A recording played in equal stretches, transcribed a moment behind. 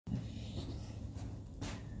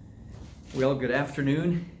Well, good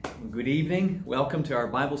afternoon, good evening. Welcome to our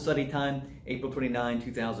Bible study time, April 29,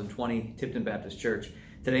 2020, Tipton Baptist Church.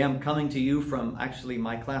 Today I'm coming to you from actually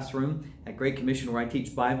my classroom at Great Commission, where I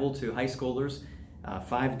teach Bible to high schoolers.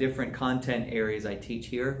 5 different content areas I teach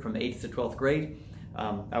here from 8th to 12th grade.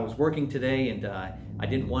 I was working today and I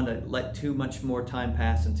didn't want to let too much more time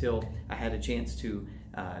pass until I had a chance to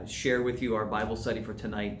share with you our Bible study for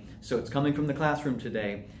tonight. So it's coming from the classroom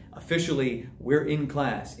today. Officially, we're in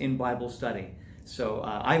class, in Bible study. So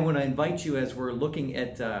I want to invite you, as we're looking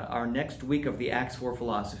at our next week of the Acts 4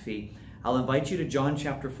 philosophy, I'll invite you to John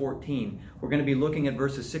chapter 14. We're going to be looking at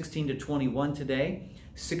verses 16 to 21 today,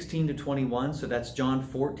 16 to 21, so that's John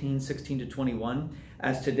 14, 16 to 21.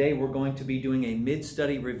 As today we're going to be doing a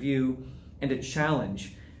mid-study review and a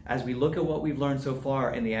challenge as we look at what we've learned so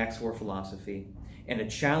far in the Acts 4 philosophy, and a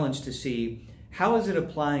challenge to see how is it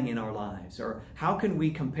applying in our lives, or how can we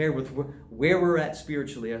compare with where we're at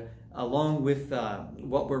spiritually along with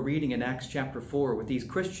what we're reading in Acts chapter 4 with these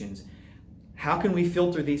Christians. How can we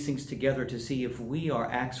filter these things together to see if we are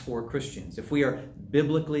Acts 4 Christians, if we are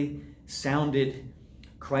biblically sounded,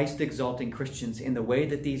 Christ-exalting Christians in the way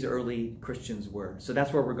that these early Christians were. So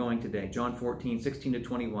that's where we're going today, John 14, 16 to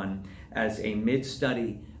 21, as a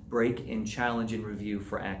mid-study break and challenge and review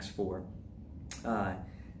for Acts 4.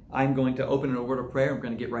 I'm going to open in a word of prayer. I'm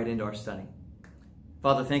going to get right into our study.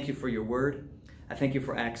 Father, thank you for your word. I thank you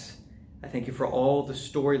for Acts. I thank you for all the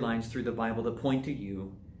storylines through the Bible that point to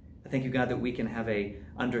you. I thank you, God, that we can have a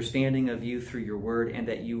understanding of you through your word, and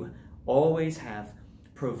that you always have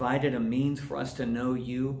provided a means for us to know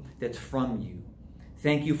you that's from you.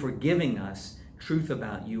 Thank you for giving us truth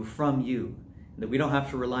about you from you, that we don't have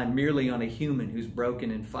to rely merely on a human who's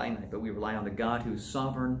broken and finite, but we rely on the God who's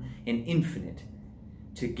sovereign and infinite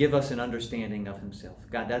to give us an understanding of himself.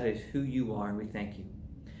 God, that is who you are, and we thank you.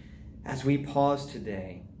 As we pause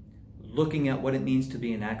today, looking at what it means to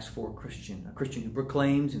be an Acts 4 Christian, a Christian who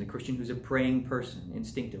proclaims and a Christian who's a praying person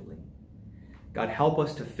instinctively. God, help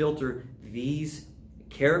us to filter these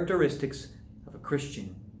characteristics of a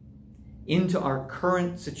Christian into our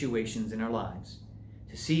current situations in our lives,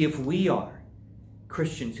 to see if we are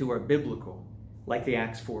Christians who are biblical, like the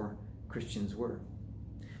Acts 4 Christians were.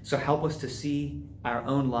 So help us to see our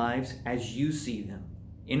own lives as you see them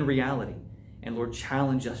in reality. And Lord,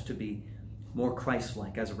 challenge us to be more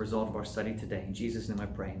Christ-like as a result of our study today. In Jesus' name I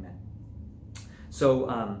pray, amen.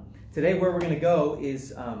 So today where we're going to go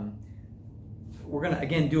is we're going to,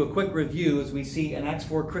 again, do a quick review as we see an Acts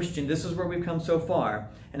 4 Christian. This is where we've come so far.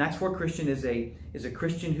 An Acts 4 Christian is a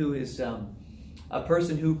Christian who is a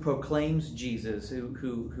person who proclaims Jesus,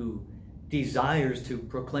 who desires to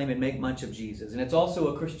proclaim and make much of Jesus. And it's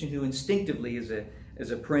also a Christian who instinctively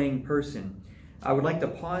is a praying person. I would like to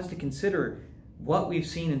pause to consider what we've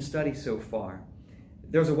seen and studied so far.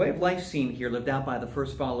 There's a way of life seen here lived out by the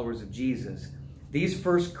first followers of Jesus. These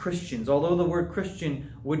first Christians, although the word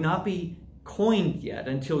Christian would not be coined yet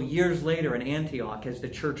until years later in Antioch, as the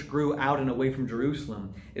church grew out and away from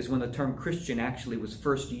Jerusalem, is when the term Christian actually was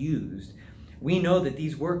first used. We know that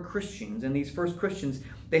these were Christians, and these first Christians,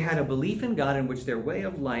 they had a belief in God in which their way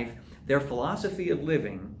of life, their philosophy of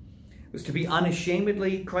living, was to be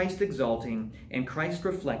unashamedly Christ-exalting and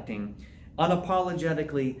Christ-reflecting,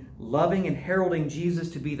 unapologetically loving and heralding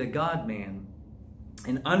Jesus to be the God-man,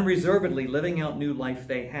 and unreservedly living out new life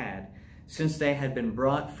they had, since they had been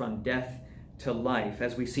brought from death to life,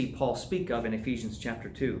 as we see Paul speak of in Ephesians chapter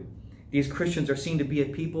 2. These Christians are seen to be a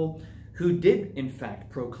people who did, in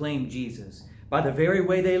fact, proclaim Jesus by the very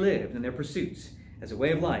way they lived in their pursuits as a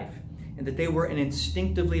way of life, and that they were an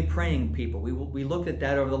instinctively praying people. We looked at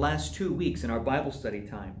that over the last 2 weeks in our Bible study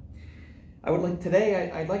time.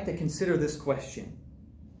 Today I'd like to consider this question.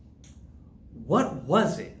 What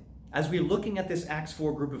was it, as we're looking at this Acts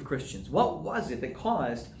 4 group of Christians, what was it that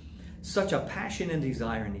caused such a passion and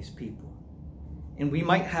desire in these people? And we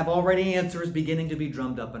might have already answers beginning to be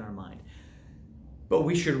drummed up in our mind. But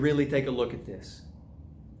we should really take a look at this.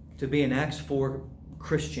 To be an Acts 4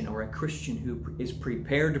 Christian, or a Christian who is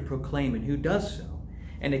prepared to proclaim and who does so,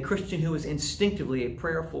 and a Christian who is instinctively a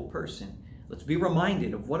prayerful person, let's be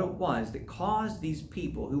reminded of what it was that caused these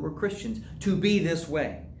people who were Christians to be this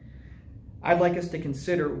way. I'd like us to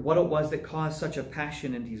consider what it was that caused such a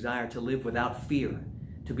passion and desire to live without fear,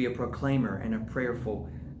 to be a proclaimer and a prayerful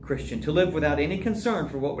Christian, to live without any concern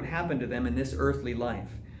for what would happen to them in this earthly life.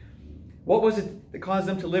 What was it that caused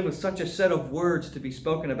them to live with such a set of words to be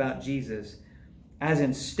spoken about Jesus, as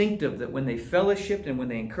instinctive that when they fellowshiped and when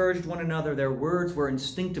they encouraged one another, their words were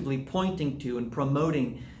instinctively pointing to and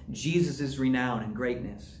promoting Jesus' renown and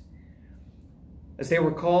greatness? As they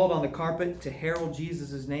were called on the carpet to herald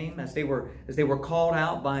Jesus' name, as they were called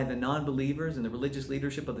out by the non-believers and the religious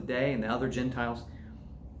leadership of the day and the other Gentiles,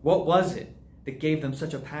 what was it that gave them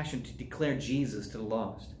such a passion to declare Jesus to the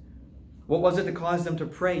lost? What was it that caused them to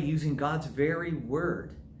pray using God's very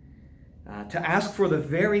word? To ask for the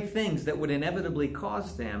very things that would inevitably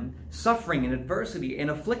cause them suffering and adversity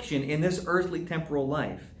and affliction in this earthly temporal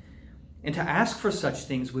life. And to ask for such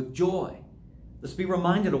things with joy. Let's be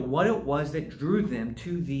reminded of what it was that drew them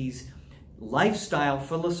to these lifestyle,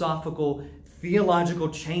 philosophical, theological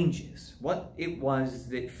changes. What it was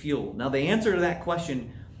that fueled. Now the answer to that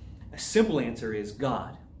question, a simple answer, is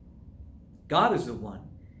God. God is the one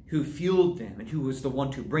who fueled them and who was the one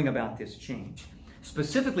to bring about this change.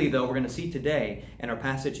 Specifically, though, we're going to see today in our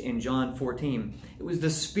passage in John 14, it was the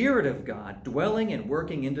Spirit of God dwelling and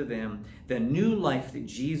working into them the new life that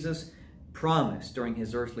Jesus promised during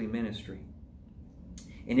his earthly ministry.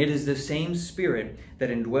 And it is the same Spirit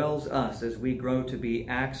that indwells us as we grow to be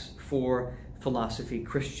Acts 4 philosophy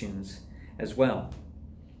Christians as well.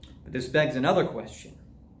 But this begs another question.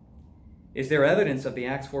 Is there evidence of the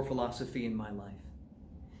Acts 4 philosophy in my life?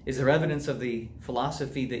 Is there evidence of the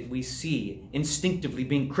philosophy that we see instinctively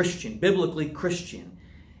being Christian, biblically Christian?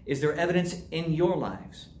 Is there evidence in your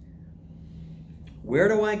lives? Where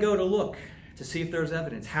do I go to look to see if there's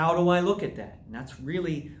evidence? How do I look at that? And that's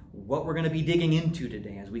really what we're going to be digging into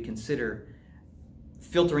today as we consider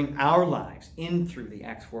filtering our lives in through the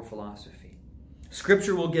Acts 4 philosophy.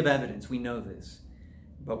 Scripture will give evidence, we know this,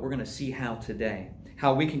 but we're going to see how today,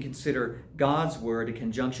 how we can consider God's word in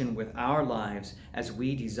conjunction with our lives as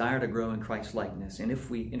we desire to grow in Christ's likeness, and if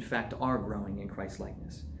we in fact are growing in Christ's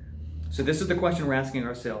likeness. So this is the question we're asking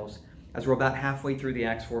ourselves as we're about halfway through the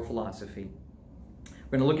Acts 4 philosophy.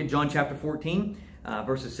 We're going to look at John chapter 14,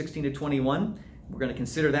 verses 16 to 21. We're going to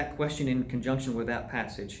consider that question in conjunction with that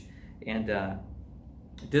passage. And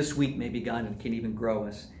this week, maybe God can even grow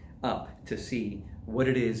us up to see what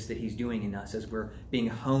it is that he's doing in us as we're being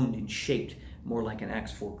honed and shaped more like an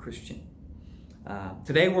Acts 4 Christian.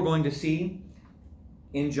 Today, we're going to see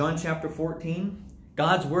in John chapter 14,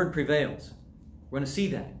 God's word prevails. We're going to see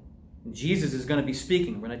that. Jesus is going to be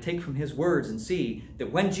speaking. We're going to take from his words and see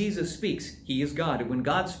that when Jesus speaks, he is God. And when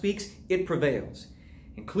God speaks, it prevails,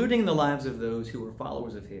 including the lives of those who are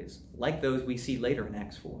followers of his, like those we see later in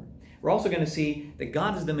Acts 4. We're also going to see that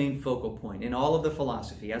God is the main focal point in all of the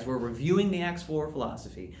philosophy. As we're reviewing the Acts 4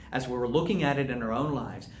 philosophy, as we're looking at it in our own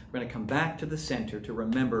lives, we're going to come back to the center to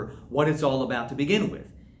remember what it's all about to begin with.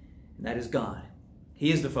 And that is God.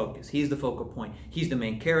 He is the focus. He is the focal point. He's the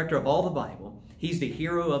main character of all the Bible. He's the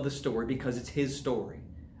hero of the story because it's his story.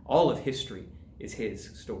 All of history is his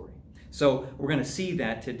story. So we're going to see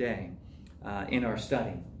that today in our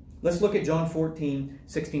study. Let's look at John 14,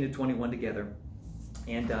 16 to 21 together.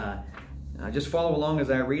 And just follow along as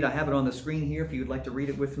I read. I have it on the screen here. If you'd like to read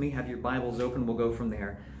it with me, have your Bibles open. We'll go from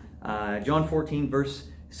there. John 14, verse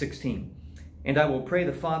 16. And I will pray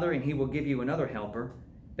the Father, and he will give you another helper,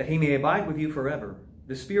 that he may abide with you forever,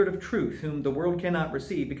 the Spirit of truth, whom the world cannot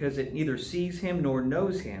receive, because it neither sees him nor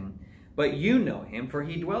knows him. But you know him, for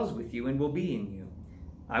he dwells with you and will be in you.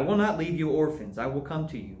 I will not leave you orphans. I will come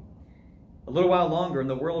to you. A little while longer, and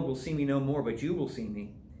the world will see me no more, but you will see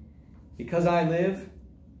me. Because I live,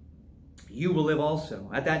 you will live also.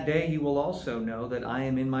 At that day you will also know that I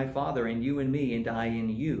am in my Father, and you in me, and I in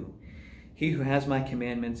you. He who has my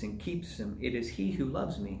commandments and keeps them, it is he who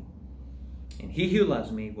loves me. And he who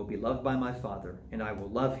loves me will be loved by my Father, and I will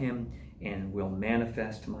love him and will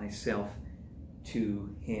manifest myself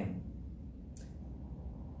to him.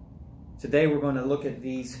 Today we're going to look at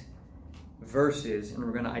these verses, and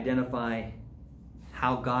we're going to identify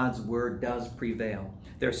how God's word does prevail.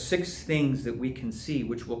 There are 6 things that we can see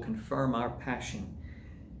which will confirm our passion,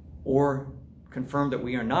 or confirm that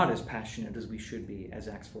we are not as passionate as we should be as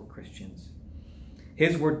Acts 4 Christians.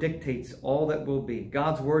 His word dictates all that will be.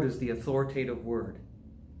 God's word is the authoritative word.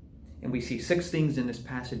 And we see 6 things in this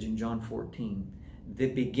passage in John 14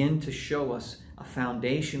 that begin to show us a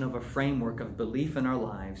foundation of a framework of belief in our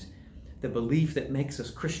lives, the belief that makes us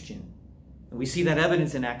Christian. And we see that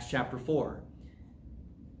evidence in Acts chapter 4.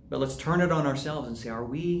 But let's turn it on ourselves and say, are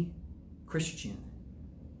we Christian?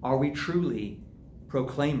 Are we truly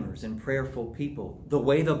proclaimers and prayerful people, the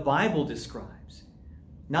way the Bible describes?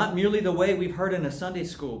 Not merely the way we've heard in a Sunday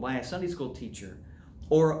school by a Sunday school teacher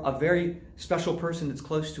or a very special person that's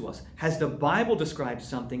close to us. Has the Bible described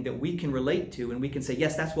something that we can relate to and we can say,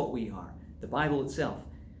 yes, that's what we are? The Bible itself.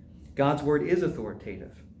 God's word is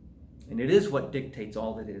authoritative, and it is what dictates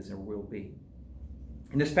all that is or will be.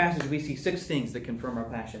 In this passage, we see 6 things that confirm our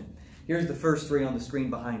passion. Here's the first 3 on the screen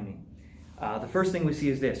behind me. The first thing we see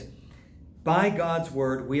is this. By God's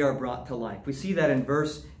word, we are brought to life. We see that in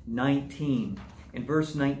verse 19. In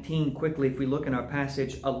verse 19, quickly, if we look in our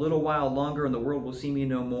passage, a little while longer and the world will see me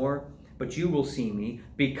no more, but you will see me.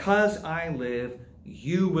 Because I live,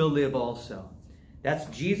 you will live also. That's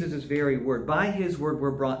Jesus' very word. By his word,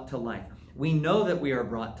 we're brought to life. We know that we are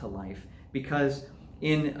brought to life because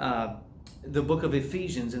in the book of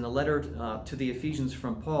Ephesians, in the letter to the Ephesians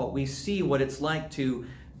from Paul, we see what it's like to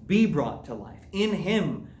be brought to life. In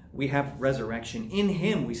him, we have resurrection. In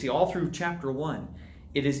him, we see all through chapter 1,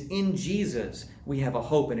 it is in Jesus we have a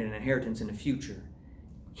hope and an inheritance in the future.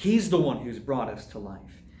 He's the one who's brought us to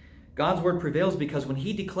life. God's word prevails because when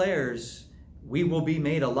he declares we will be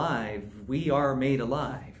made alive, we are made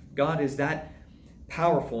alive. God is that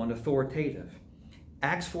powerful and authoritative.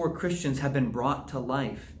 Acts 4 Christians have been brought to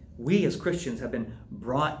life. We as Christians have been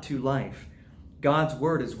brought to life. God's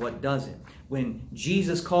word is what does it. When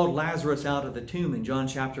Jesus called Lazarus out of the tomb in John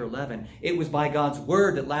chapter 11, it was by God's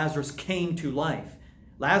word that Lazarus came to life.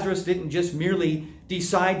 Lazarus didn't just merely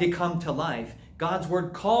decide to come to life. God's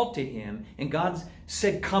word called to him, and God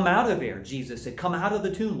said, come out of there. Jesus said, come out of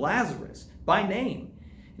the tomb, Lazarus, by name.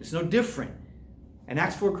 It's no different. An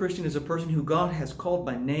Acts 4 Christian is a person who God has called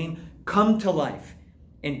by name, come to life.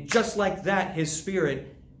 And just like that, his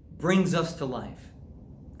Spirit brings us to life.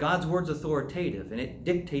 God's word's authoritative, and it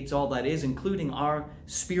dictates all that is, including our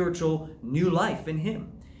spiritual new life in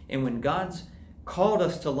him. And when God's called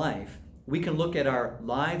us to life, we can look at our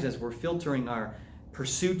lives as we're filtering our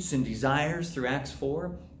pursuits and desires through Acts 4,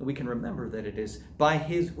 and we can remember that it is by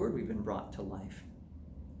his word we've been brought to life.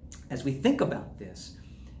 As we think about this,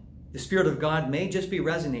 the Spirit of God may just be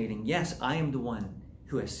resonating. Yes, I am the one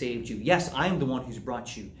who has saved you. Yes, I am the one who's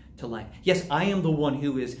brought you to life. Yes, I am the one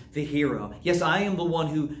who is the hero. Yes, I am the one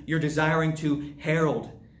who you're desiring to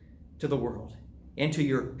herald to the world and to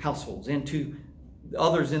your households and to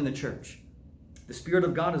others in the church. The Spirit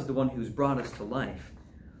of God is the one who's brought us to life.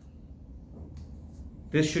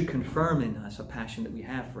 This should confirm in us a passion that we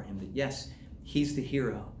have for him, that yes, he's the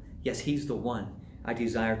hero. Yes, he's the one I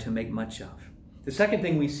desire to make much of. The second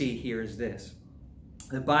thing we see here is this,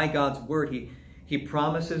 that by God's word, he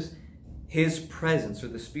promises his presence, or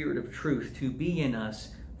the Spirit of truth, to be in us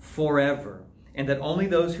forever, and that only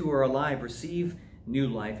those who are alive receive new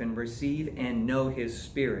life and receive and know his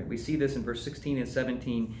Spirit. We see this in verse 16 and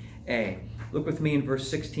 17a. Look with me in verse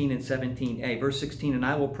 16 and 17a. Verse 16, and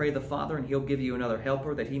I will pray the Father, and he'll give you another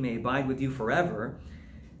helper, that he may abide with you forever,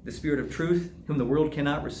 the Spirit of truth, whom the world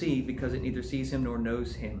cannot receive, because it neither sees him nor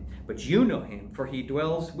knows him. But you know him, for he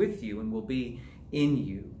dwells with you and will be in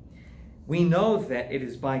you. We know that it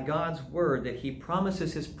is by God's word that he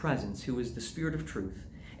promises his presence, who is the Spirit of truth,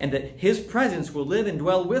 and that his presence will live and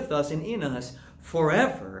dwell with us and in us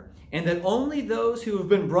forever, and that only those who have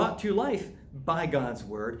been brought to life by God's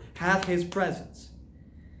word have his presence.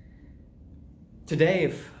 Today,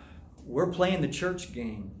 if we're playing the church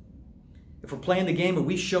game, if we're playing the game and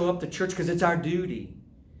we show up to church because it's our duty,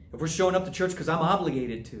 if we're showing up to church because I'm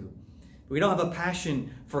obligated to, we don't have a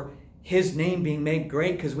passion for his name being made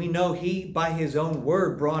great because we know he, by his own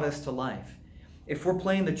word, brought us to life. If we're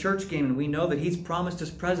playing the church game and we know that he's promised his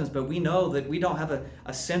presence, but we know that we don't have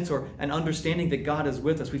a sense or an understanding that God is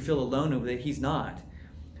with us, we feel alone over that he's not.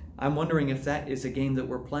 I'm wondering if that is a game that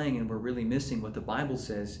we're playing and we're really missing what the Bible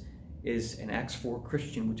says is an Acts 4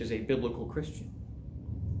 Christian, which is a biblical Christian.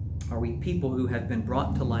 Are we people who have been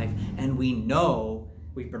brought to life, and we know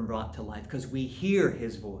we've been brought to life because we hear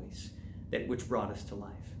his voice, that which brought us to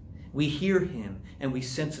life. We hear him and we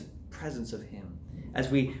sense the presence of him. As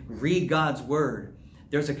we read God's word,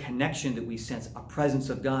 there's a connection that we sense, a presence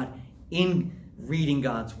of God in reading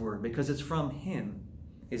God's word because it's from him.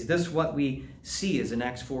 Is this what we see as an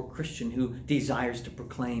Acts 4 Christian who desires to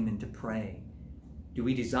proclaim and to pray? Do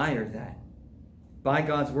we desire that? By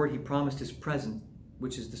God's word, he promised his presence,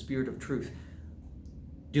 which is the Spirit of truth.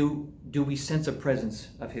 Do we sense a presence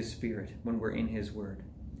of his Spirit when we're in his word?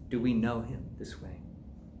 Do we know him this way?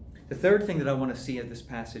 The third thing that I want to see at this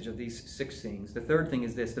passage of these 6 things, the third thing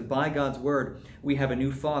is this, that by God's word, we have a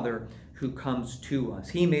new Father who comes to us.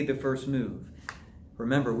 He made the first move.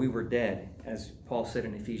 Remember, we were dead, as Paul said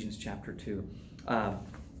in Ephesians chapter 2.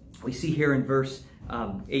 We see here in verse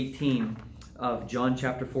 18 of John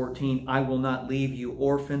chapter 14, I will not leave you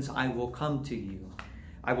orphans, I will come to you.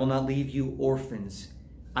 I will not leave you orphans,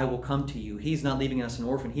 I will come to you. He's not leaving us an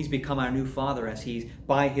orphan. He's become our new Father as he's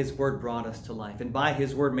by his word brought us to life. And by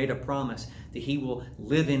his word made a promise that he will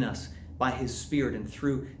live in us by his Spirit and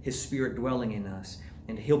through his Spirit dwelling in us.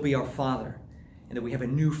 And he'll be our Father. And that we have a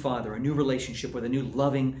new Father, a new relationship with a new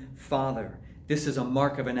loving Father. This is a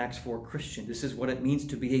mark of an Acts 4 Christian. This is what it means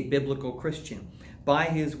to be a biblical Christian. By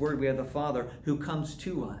his word we have the Father who comes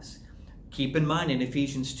to us. Keep in mind in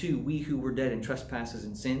Ephesians 2, we who were dead in trespasses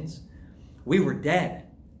and sins, we were dead.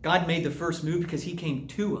 God made the first move because he came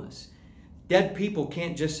to us. Dead people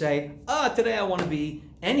can't just say, today I want to be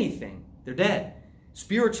anything. They're dead.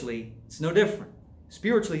 Spiritually, it's no different.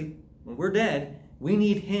 Spiritually, when we're dead, we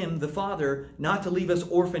need him, the Father, not to leave us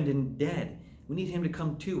orphaned and dead. We need him to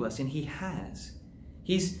come to us, and he has.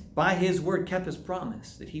 He's, by his word, kept his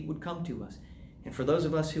promise that he would come to us. And for those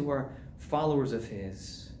of us who are followers of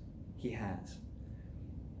his, he has.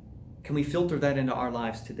 Can we filter that into our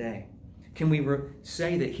lives today? Can we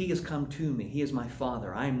say that he has come to me? He is my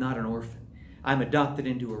Father. I am not an orphan. I'm adopted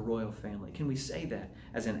into a royal family. Can we say that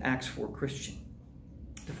as an Acts 4 Christian?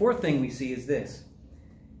 The fourth thing we see is this,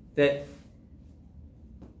 that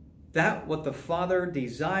what the Father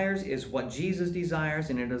desires is what Jesus desires,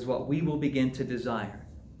 and it is what we will begin to desire.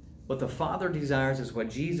 What the Father desires is what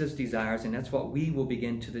Jesus desires, and that's what we will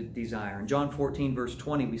begin to desire. In John 14, verse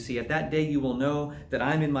 20, we see, at that day you will know that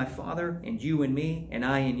I'm in my Father, and you in me, and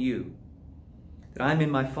I in you. That I'm in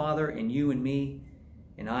my Father, and you in me,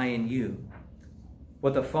 and I in you.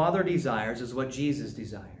 What the Father desires is what Jesus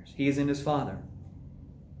desires. He is in his Father.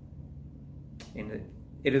 And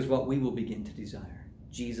it is what we will begin to desire.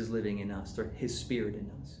 Jesus living in us, through his Spirit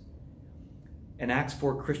in us. An Acts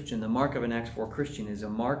 4 Christian, the mark of an Acts 4 Christian is a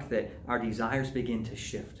mark that our desires begin to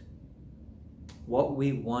shift. What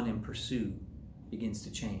we want and pursue begins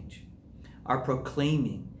to change. Our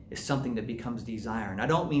proclaiming is something that becomes desire. And I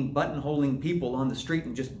don't mean buttonholing people on the street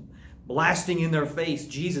and just blasting in their face,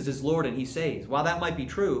 Jesus is Lord and he saves. While that might be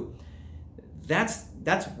true, that's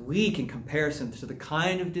weak in comparison to the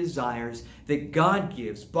kind of desires that God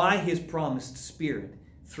gives by his promised Spirit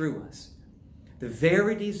through us. The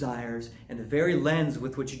very desires and the very lens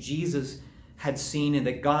with which Jesus had seen and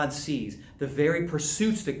that God sees, the very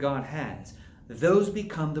pursuits that God has, those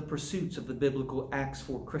become the pursuits of the biblical Acts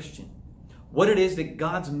 4 Christian. What it is that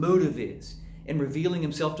God's motive is in revealing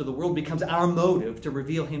himself to the world becomes our motive to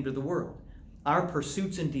reveal him to the world. Our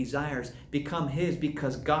pursuits and desires become his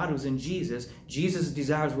because God was in Jesus. Jesus'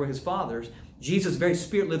 desires were his Father's. Jesus' very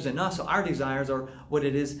Spirit lives in us, so our desires are what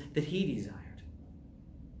it is that he desired.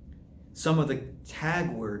 Some of the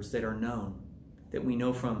tag words that are known, that we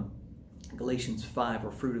know from Galatians 5,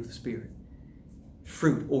 are fruit of the Spirit.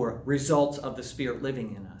 Fruit, or results of the Spirit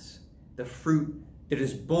living in us. The fruit that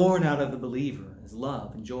is born out of the believer is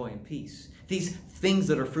love and joy and peace. These things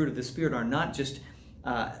that are fruit of the Spirit are not just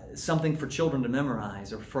something for children to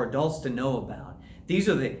memorize or for adults to know about. These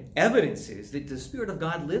are the evidences that the Spirit of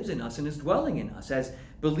God lives in us and is dwelling in us as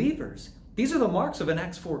believers. These are the marks of an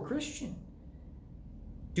Acts 4 Christian.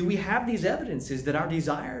 Do we have these evidences that our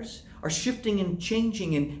desires are shifting and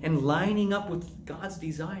changing and lining up with God's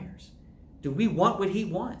desires? Do we want what he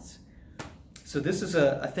wants? So this is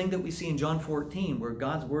a thing that we see in John 14 where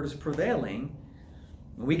God's word is prevailing.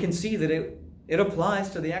 We can see that it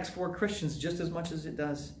applies to the Acts 4 Christians just as much as it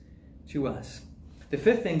does to us. The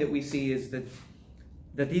fifth thing that we see is that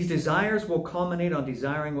these desires will culminate on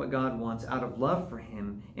desiring what God wants out of love for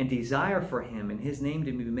him and desire for him and his name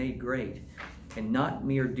to be made great, and not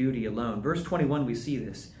mere duty alone. Verse 21, we see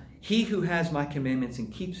this. He who has my commandments and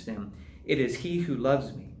keeps them, it is he who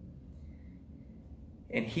loves me.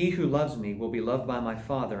 And he who loves me will be loved by my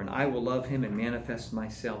Father, and I will love him and manifest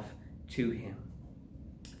myself to him.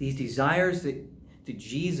 These desires that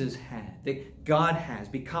Jesus had, that God has,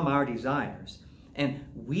 become our desires. And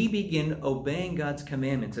we begin obeying God's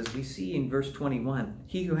commandments, as we see in verse 21.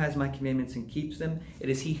 He who has my commandments and keeps them, it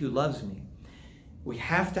is he who loves me. We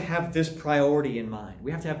have to have this priority in mind.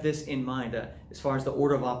 We have to have this in mind as far as the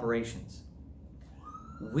order of operations.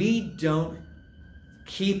 We don't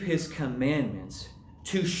keep his commandments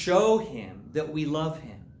to show him that we love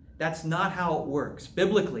him. That's not how it works.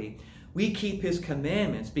 Biblically, we keep his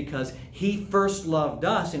commandments because he first loved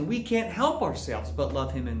us, and we can't help ourselves but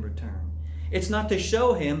love him in return. It's not to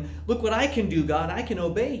show him, look what I can do, God, I can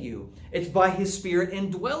obey you. It's by his Spirit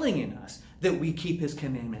indwelling in us that we keep his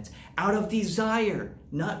commandments out of desire,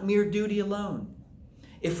 not mere duty alone.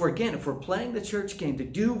 If we're playing the church game to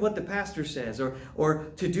do what the pastor says or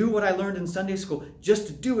to do what I learned in Sunday school, just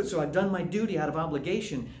to do it so I've done my duty out of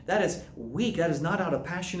obligation, that is weak. That is not out of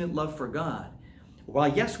passionate love for God.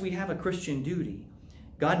 While yes, we have a Christian duty,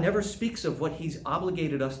 God never speaks of what he's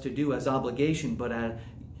obligated us to do as obligation, but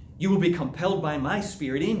you will be compelled by my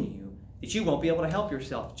Spirit in you, that you won't be able to help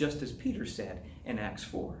yourself, just as Peter said in Acts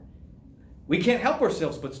 4. We can't help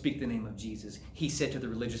ourselves but speak the name of Jesus, he said to the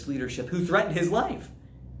religious leadership who threatened his life.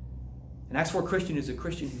 An Acts 4 Christian is a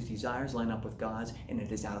Christian whose desires line up with God's, and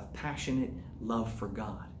it is out of passionate love for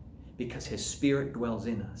God because His Spirit dwells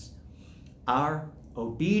in us. Our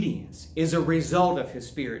obedience is a result of His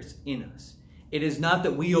Spirit in us. It is not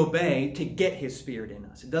that we obey to get His Spirit in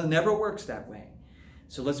us. It never works that way.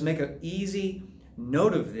 So let's make an easy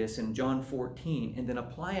note of this in John 14 and then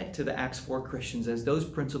apply it to the Acts 4 Christians as those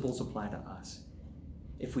principles apply to us.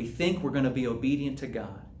 If we think we're going to be obedient to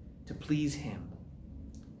God, to please Him,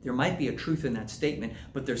 there might be a truth in that statement,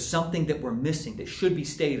 but there's something that we're missing that should be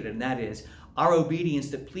stated, and that is our obedience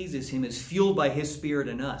that pleases Him is fueled by His Spirit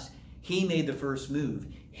in us. He made the first move.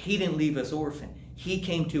 He didn't leave us orphaned. He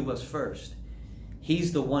came to us first.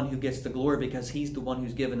 He's the one who gets the glory because He's the one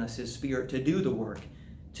who's given us His Spirit to do the work,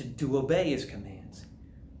 to obey His commands.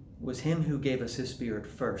 It was Him who gave us His Spirit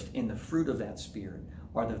first, and the fruit of that Spirit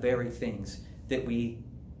are the very things that we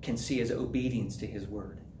can see as obedience to His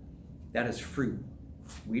word. That is fruit.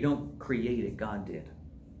 We don't create it, God did.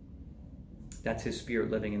 That's His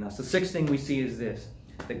Spirit living in us. The sixth thing we see is this,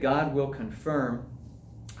 that God will confirm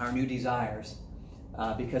our new desires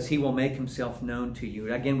because He will make Himself known to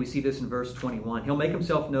you. Again, we see this in verse 21. He'll make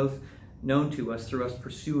Himself known to us through us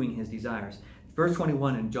pursuing His desires. Verse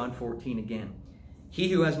 21 in John 14 again. He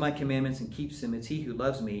who has my commandments and keeps them is he who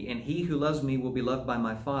loves me, and he who loves me will be loved by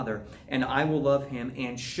my Father, and I will love him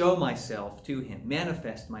and show myself to him,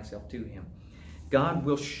 manifest myself to him. God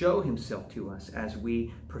will show Himself to us as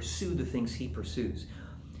we pursue the things He pursues.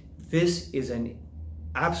 This is an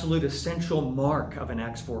absolute essential mark of an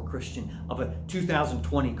Acts 4 Christian, of a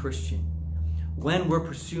 2020 Christian. When we're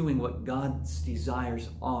pursuing what God's desires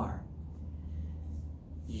are,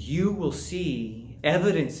 you will see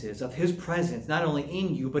evidences of His presence, not only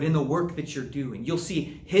in you, but in the work that you're doing. You'll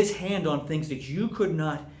see His hand on things that you could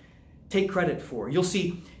not take credit for. You'll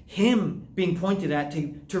see Him being pointed at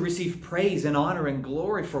to receive praise and honor and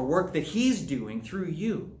glory for work that He's doing through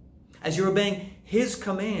you. As you're obeying His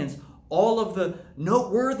commands, all of the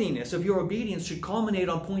noteworthiness of your obedience should culminate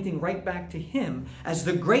on pointing right back to Him as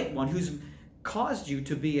the great one who's caused you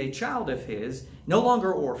to be a child of His, no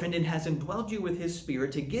longer orphaned, and has indwelled you with His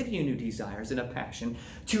Spirit to give you new desires and a passion,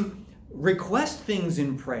 to request things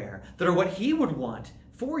in prayer that are what He would want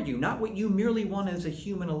for you, not what you merely want as a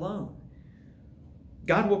human alone.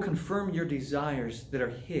 God will confirm your desires that are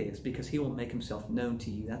His because He will make Himself known to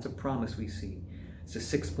you. That's a promise we see. It's the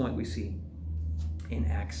sixth point we see in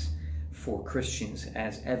Acts for Christians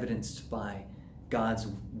as evidenced by God's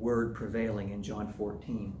word prevailing in John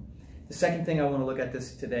 14. The second thing I want to look at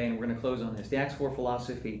this today, and we're going to close on this, the Acts 4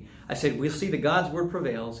 philosophy. I said we'll see that God's word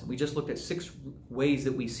prevails. We just looked at 6 ways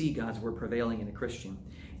that we see God's word prevailing in a Christian.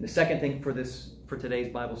 And the second thing for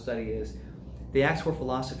today's Bible study is the Acts 4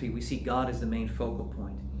 philosophy. We see God as the main focal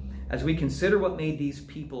point. As we consider what made these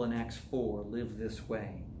people in Acts 4 live this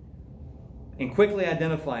way, and quickly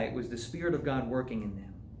identify it was the Spirit of God working in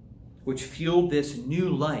them, which fueled this new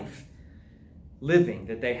life living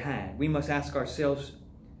that they had. We must ask ourselves,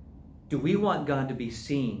 do we want God to be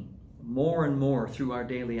seen more and more through our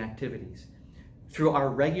daily activities? Through our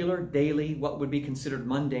regular, daily, what would be considered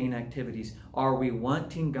mundane activities? Are we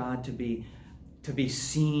wanting God to be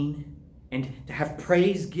seen and to have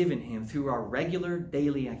praise given Him through our regular,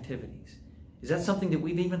 daily activities? Is that something that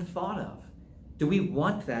we've even thought of? Do we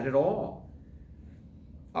want that at all?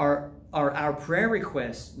 Are our prayer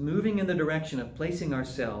requests moving in the direction of placing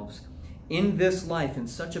ourselves in this life in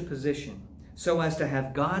such a position so as to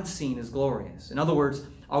have God seen as glorious? In other words,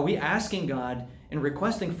 are we asking God and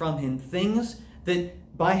requesting from Him things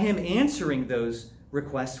that by Him answering those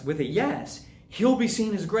requests with a yes, He'll be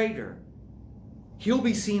seen as greater. He'll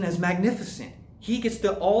be seen as magnificent. He gets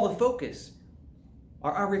all the focus.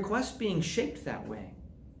 Are our requests being shaped that way?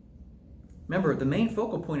 Remember, the main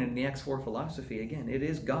focal point in the Acts 4 philosophy, again, it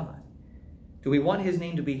is God. Do we want His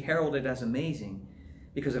name to be heralded as amazing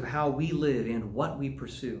because of how we live and what we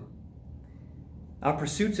pursue? Our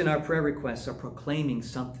pursuits and our prayer requests are proclaiming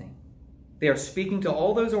something. They are speaking to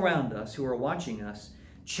all those around us who are watching us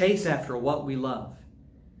chase after what we love.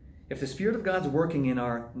 If the Spirit of God's working in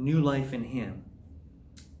our new life in Him,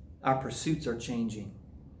 our pursuits are changing.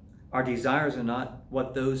 Our desires are not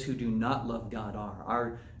what those who do not love God are.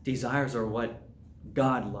 Our desires are what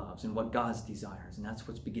God loves and what God's desires. And that's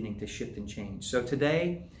what's beginning to shift and change. So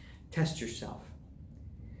today, test yourself.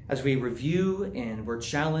 As we review and we're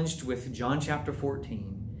challenged with John chapter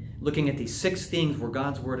 14, looking at these 6 things where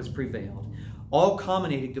God's word has prevailed, all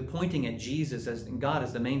culminating to pointing at Jesus and God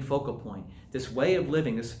as the main focal point. This way of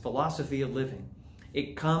living, this philosophy of living,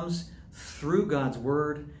 it comes through God's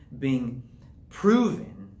word being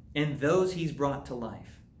proven in those He's brought to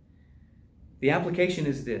life. The application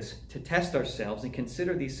is this: to test ourselves and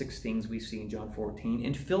consider these 6 things we see in John 14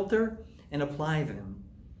 and filter and apply them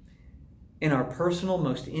in our personal,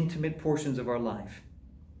 most intimate portions of our life.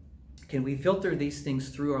 Can we filter these things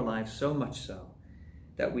through our lives so much so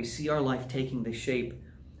that we see our life taking the shape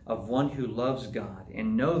of one who loves God,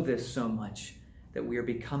 and know this so much that we are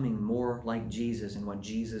becoming more like Jesus and what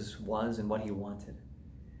Jesus was and what he wanted?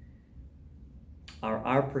 Are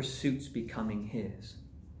our pursuits becoming his?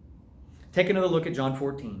 Take another look at John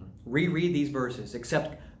 14. Reread these verses,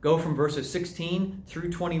 except go from verses 16 through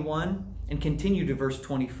 21 and continue to verse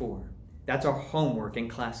 24. That's our homework in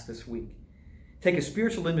class this week. Take a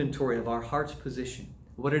spiritual inventory of our heart's position,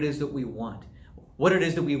 what it is that we want, what it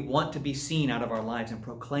is that we want to be seen out of our lives and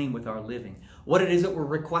proclaim with our living, what it is that we're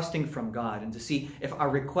requesting from God, and to see if our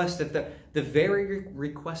requests, if the very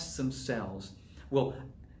requests themselves will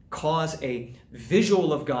cause a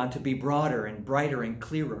visual of God to be broader and brighter and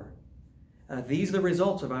clearer. These are the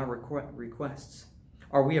results of our requests.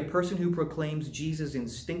 Are we a person who proclaims Jesus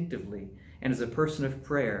instinctively and is a person of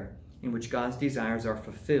prayer in which God's desires are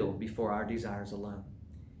fulfilled before our desires alone?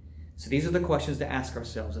 So these are the questions to ask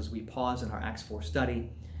ourselves as we pause in our Acts 4 study.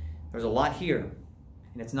 There's a lot here,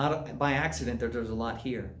 and it's not by accident that there's a lot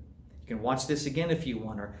here. You can watch this again if you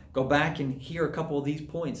want, or go back and hear a couple of these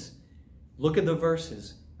points. Look at the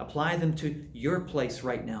verses. Apply them to your place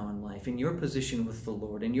right now in life, in your position with the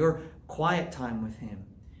Lord, in your quiet time with him.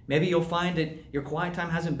 Maybe you'll find that your quiet time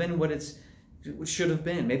hasn't been what it should have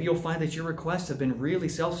been. Maybe you'll find that your requests have been really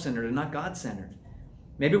self-centered and not God-centered.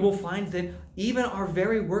 Maybe we'll find that even our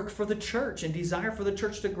very work for the church and desire for the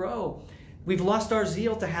church to grow, we've lost our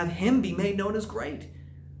zeal to have him be made known as great.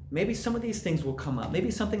 Maybe some of these things will come up. Maybe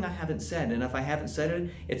something I haven't said, and if I haven't said it,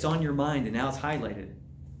 it's on your mind and now it's highlighted.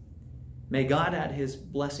 May God add his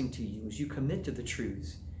blessing to you as you commit to the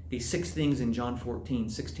truths, these 6 things in John 14,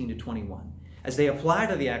 16 to 21, as they apply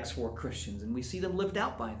to the Acts 4 Christians, and we see them lived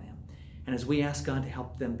out by them, and as we ask God to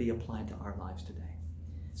help them be applied to our lives today.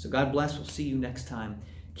 So God bless. We'll see you next time.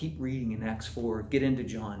 Keep reading in Acts 4. Get into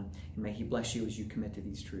John, and may he bless you as you commit to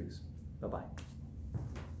these truths. Bye-bye.